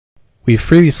we've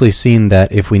previously seen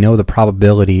that if we know the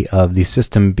probability of the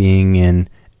system being in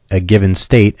a given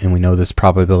state, and we know this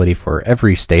probability for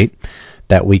every state,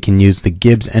 that we can use the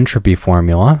Gibbs entropy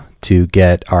formula to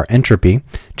get our entropy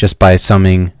just by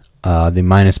summing the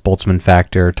minus Boltzmann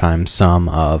factor times sum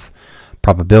of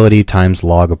probability times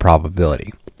log of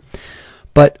probability.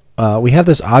 But we have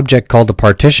this object called the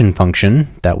partition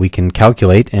function that we can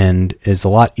calculate and is a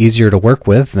lot easier to work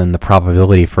with than the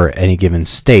probability for any given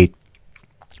state.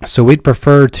 So we'd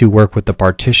prefer to work with the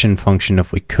partition function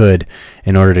if we could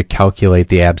in order to calculate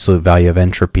the absolute value of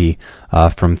entropy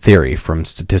from theory, from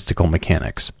statistical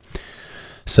mechanics.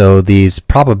 So these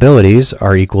probabilities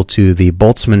are equal to the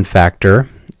Boltzmann factor,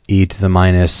 e to the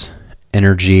minus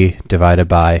energy divided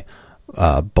by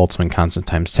Boltzmann constant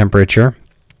times temperature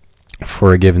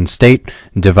for a given state,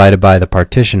 divided by the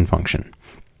partition function.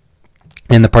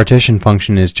 And the partition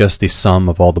function is just the sum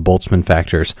of all the Boltzmann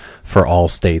factors for all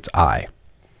states I.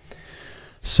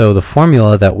 So the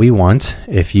formula that we want,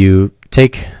 if you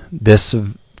take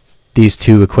these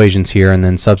two equations here and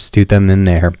then substitute them in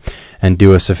there and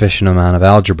do a sufficient amount of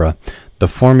algebra, the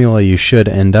formula you should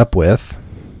end up with,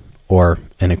 or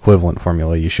an equivalent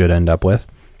formula you should end up with,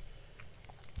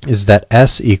 is that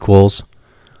S equals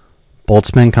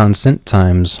Boltzmann constant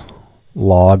times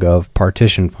log of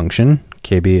partition function,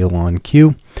 KB ln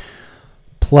Q,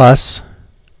 plus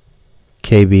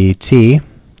KBT,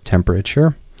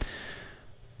 temperature,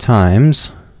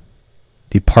 times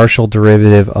the partial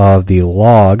derivative of the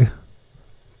log,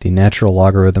 the natural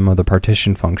logarithm of the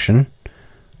partition function,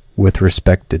 with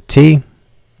respect to t,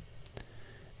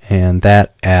 and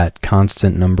that at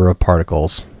constant number of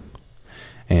particles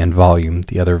and volume,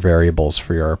 the other variables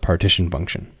for your partition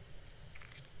function.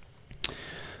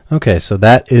 Okay, so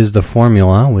that is the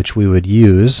formula which we would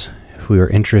use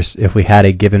if we had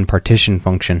a given partition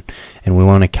function and we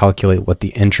want to calculate what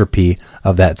the entropy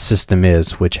of that system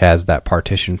is, which has that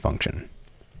partition function.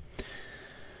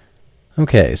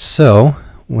 Okay, so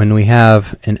when we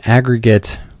have an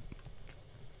aggregate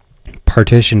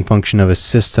partition function of a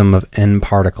system of n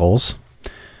particles,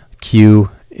 Q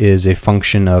is a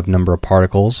function of number of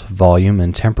particles, volume,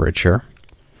 and temperature,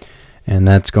 and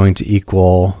that's going to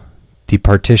equal the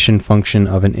partition function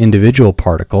of an individual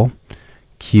particle,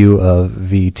 Q of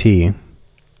Vt.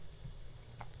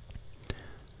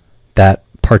 That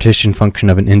partition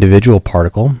function of an individual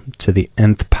particle to the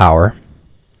nth power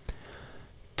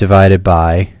divided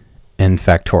by n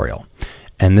factorial.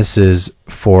 And this is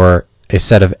for a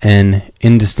set of n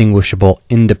indistinguishable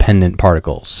independent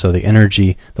particles. So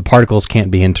the particles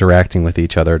can't be interacting with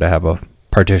each other to have a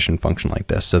partition function like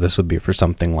this. So this would be for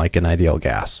something like an ideal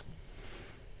gas.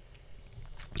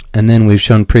 And then we've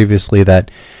shown previously that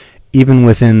even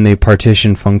within the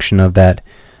partition function of that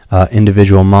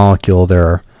individual molecule, there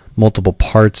are multiple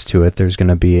parts to it. There's going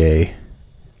to be a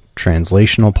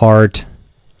translational part,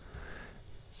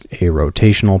 a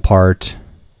rotational part,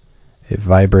 a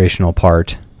vibrational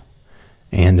part,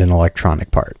 and an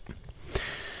electronic part.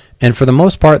 And for the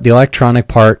most part, the electronic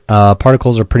part,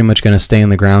 particles are pretty much going to stay in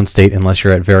the ground state unless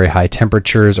you're at very high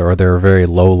temperatures or they're very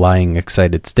low-lying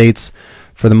excited states.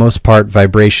 For the most part,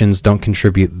 vibrations don't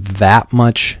contribute that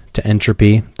much to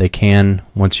entropy. They can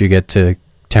once you get to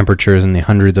temperatures in the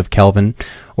hundreds of Kelvin,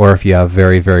 or if you have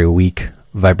very, very weak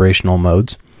vibrational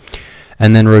modes.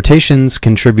 And then rotations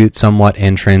contribute somewhat,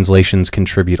 and translations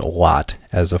contribute a lot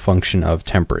as a function of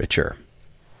temperature.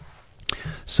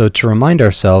 So to remind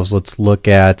ourselves, let's look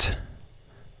at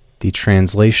the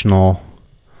translational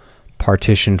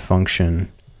partition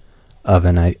function of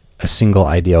a single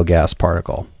ideal gas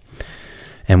particle.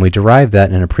 And we derived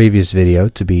that in a previous video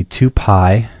to be 2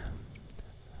 pi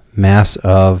mass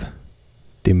of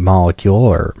the molecule,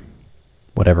 or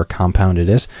whatever compound it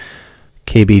is,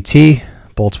 kBt,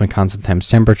 Boltzmann constant times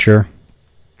temperature,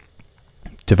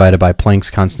 divided by Planck's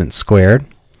constant squared.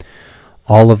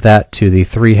 All of that to the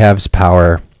 3/2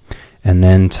 power, and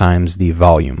then times the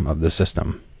volume of the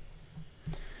system.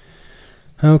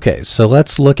 Okay, so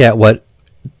let's look at what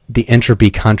the entropy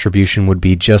contribution would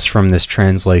be just from this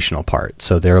translational part.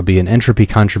 So there will be an entropy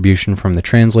contribution from the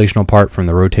translational part, from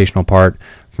the rotational part,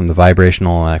 from the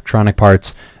vibrational and electronic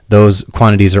parts. Those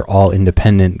quantities are all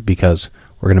independent because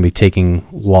we're going to be taking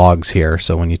logs here.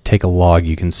 So when you take a log,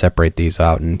 you can separate these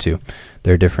out into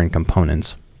their different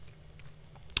components.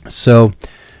 So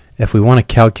if we want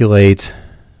to calculate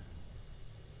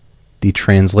the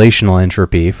translational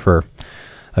entropy for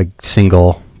a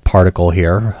single particle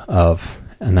here of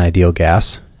an ideal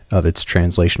gas, of its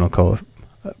translational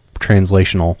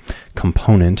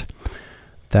component,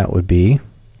 that would be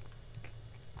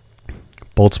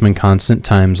Boltzmann constant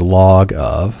times log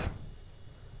of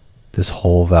this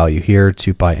whole value here,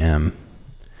 2 pi m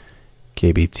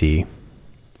kBt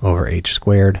over h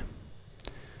squared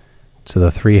to the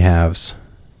 3/2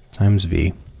 times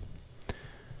v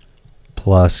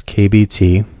plus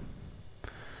kBt,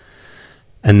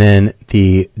 and then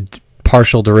the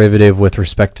partial derivative with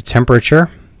respect to temperature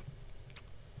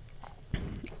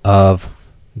of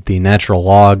the natural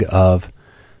log of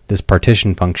this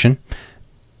partition function.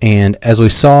 And as we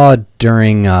saw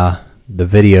during the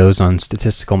videos on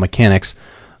statistical mechanics,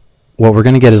 what we're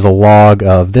going to get is a log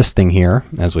of this thing here,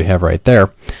 as we have right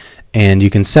there. And you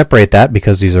can separate that,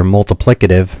 because these are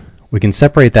multiplicative, we can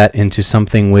separate that into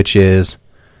something which is,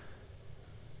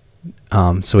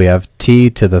 so we have t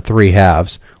to the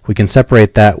 3/2. We can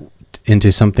separate that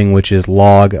into something which is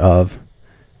log of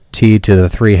t to the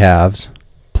 3/2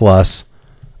 plus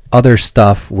other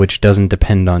stuff which doesn't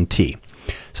depend on t.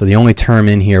 So the only term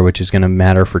in here which is going to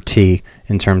matter for t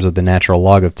in terms of the natural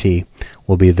log of t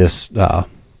will be this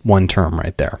one term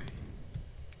right there.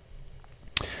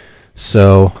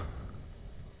 So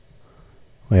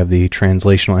we have the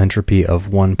translational entropy of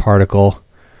one particle.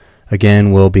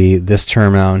 Again, will be this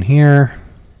term down here.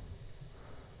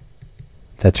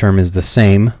 That term is the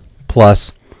same,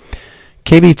 plus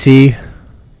kBt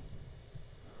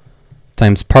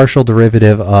times partial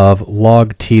derivative of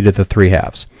log t to the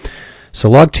 3/2. So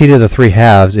log t to the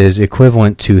 3/2 is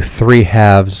equivalent to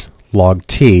 3/2 log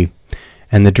t,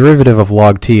 and the derivative of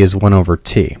log t is 1 over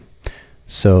t.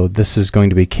 So this is going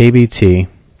to be kBt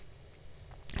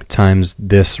times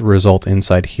this result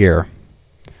inside here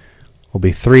will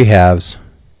be 3/2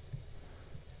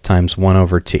 times 1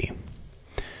 over t.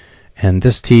 And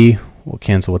this t will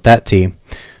cancel with that t.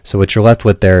 So what you're left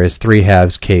with there is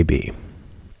 3/2 kb.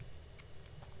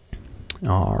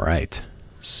 All right.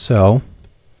 So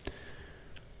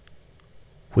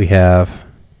we have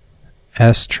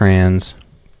S trans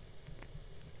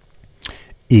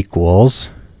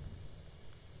equals,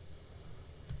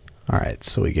 all right,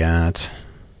 so we got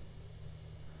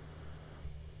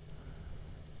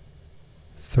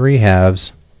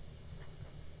 3/2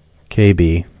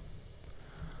 kb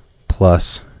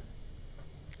plus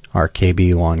our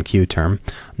kb ln q term.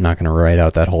 I'm not going to write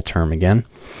out that whole term again.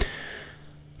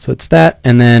 So it's that,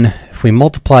 and then if we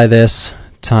multiply this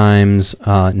times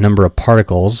number of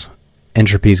particles,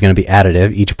 entropy is going to be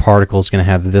additive. Each particle is going to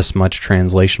have this much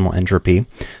translational entropy.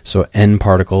 So n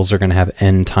particles are going to have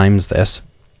n times this.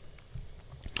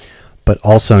 But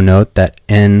also note that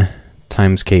n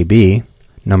times kb,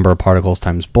 number of particles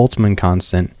times Boltzmann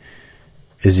constant,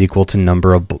 is equal to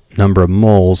number of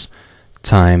moles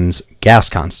times gas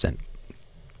constant.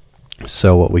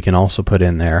 So what we can also put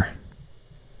in there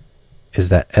is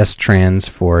that S trans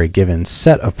for a given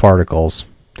set of particles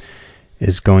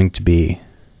is going to be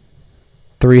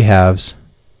 3/2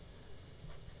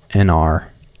 nr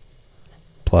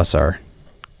plus our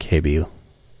kb.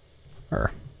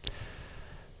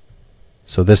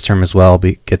 So this term as well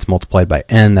gets multiplied by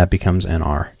n, that becomes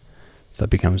nr. So that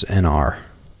becomes nr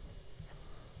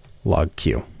log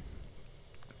q.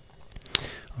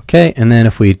 Okay, and then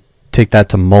if we take that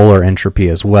to molar entropy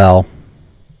as well,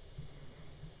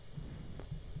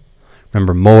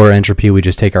 remember, molar entropy, we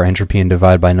just take our entropy and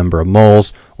divide by number of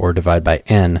moles, or divide by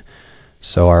n.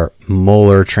 So our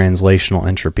molar translational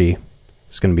entropy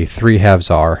is going to be 3/2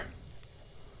 r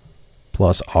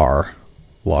plus r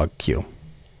log q.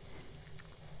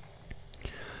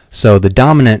 So the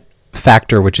dominant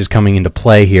factor which is coming into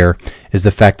play here is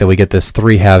the fact that we get this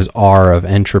 3/2 r of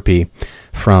entropy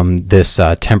from this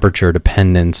temperature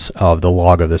dependence of the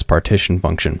log of this partition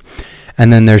function.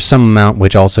 And then there's some amount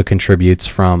which also contributes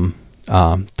from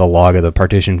the log of the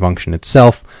partition function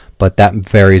itself, but that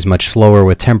varies much slower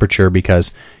with temperature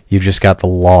because you've just got the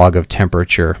log of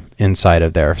temperature inside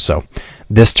of there. So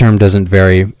this term doesn't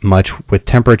vary much with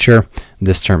temperature.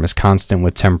 This term is constant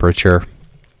with temperature.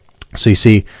 So you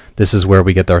see, this is where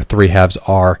we get our 3/2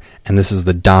 r, and this is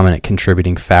the dominant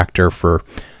contributing factor for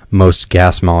most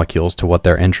gas molecules to what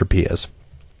their entropy is.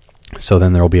 So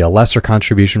then there will be a lesser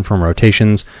contribution from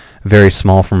rotations, very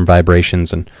small from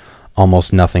vibrations, and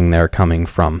almost nothing there coming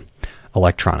from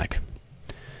electronic.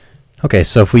 Okay,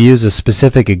 so if we use a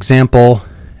specific example,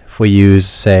 if we use,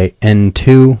 say,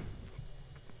 N2,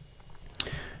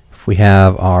 if we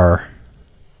have our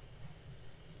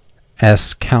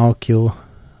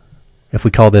if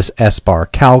we call this S bar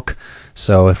calc,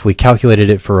 so if we calculated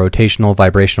it for rotational,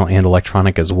 vibrational, and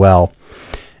electronic as well,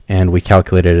 and we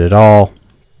calculated it all,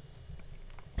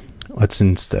 let's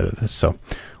instead of this, so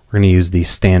we're going to use the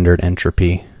standard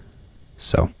entropy,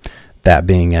 so that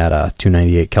being at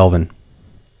 298 Kelvin.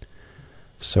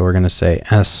 So we're going to say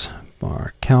S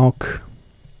bar calc.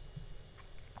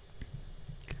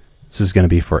 This is going to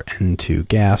be for N2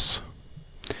 gas.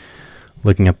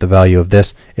 looking up the value of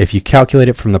this, if you calculate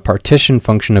it from the partition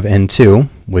function of n2,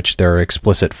 which there are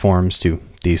explicit forms to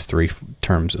these three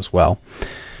terms as well,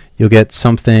 you'll get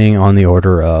something on the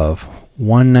order of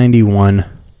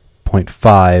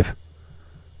 191.5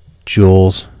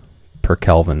 joules per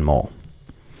Kelvin mole.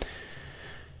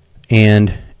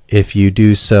 And if you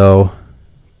do so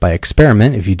by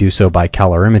experiment, if you do so by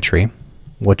calorimetry,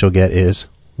 what you'll get is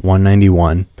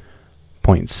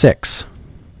 191.6.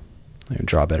 Let me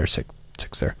draw a better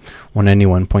six there.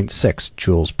 191.6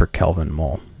 joules per Kelvin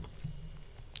mole.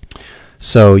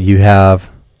 So you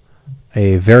have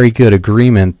a very good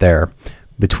agreement there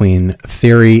between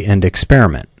theory and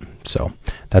experiment. So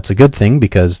that's a good thing,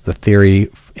 because the theory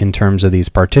in terms of these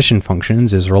partition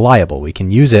functions is reliable. We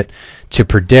can use it to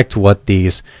predict what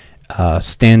these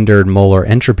standard molar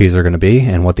entropies are going to be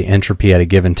and what the entropy at a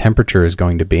given temperature is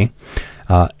going to be.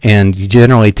 And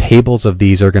generally tables of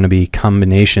these are going to be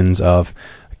combinations of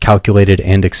calculated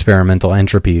and experimental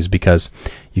entropies, because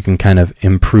you can kind of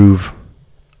improve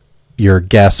your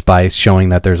guess by showing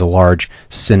that there's a large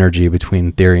synergy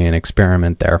between theory and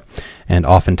experiment there, and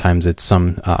oftentimes it's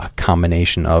some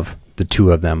combination of the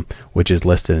two of them, which is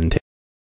listed in